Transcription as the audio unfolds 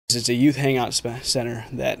It's a youth hangout center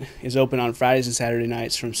that is open on Fridays and Saturday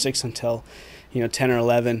nights from 6 until 10 or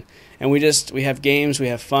 11, and we have games, we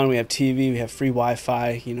have fun, we have TV, we have free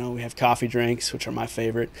Wi-Fi, we have coffee drinks, which are my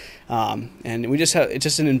favorite, and it's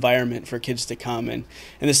just an environment for kids to come, and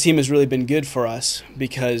this team has really been good for us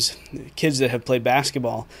because kids that have played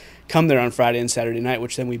basketball come there on Friday and Saturday night,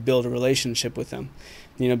 which then we build a relationship with them.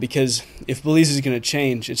 Because if Belize is going to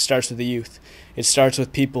change, it starts with the youth. It starts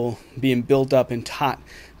with people being built up and taught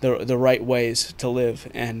the right ways to live.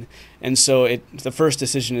 And so the first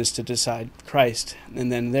decision is to decide Christ,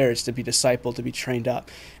 and then there it's to be discipled, to be trained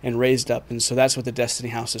up and raised up. And so that's what the Destiny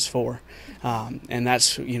House is for. And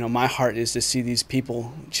that's, my heart is to see these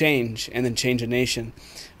people change and then change a nation.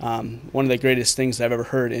 One of the greatest things I've ever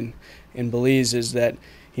heard in Belize is that,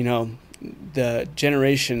 the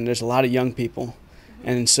generation, there's a lot of young people.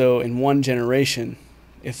 And so in one generation,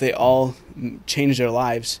 if they all change their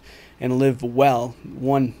lives and live well,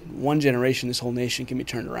 one generation, this whole nation can be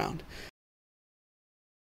turned around.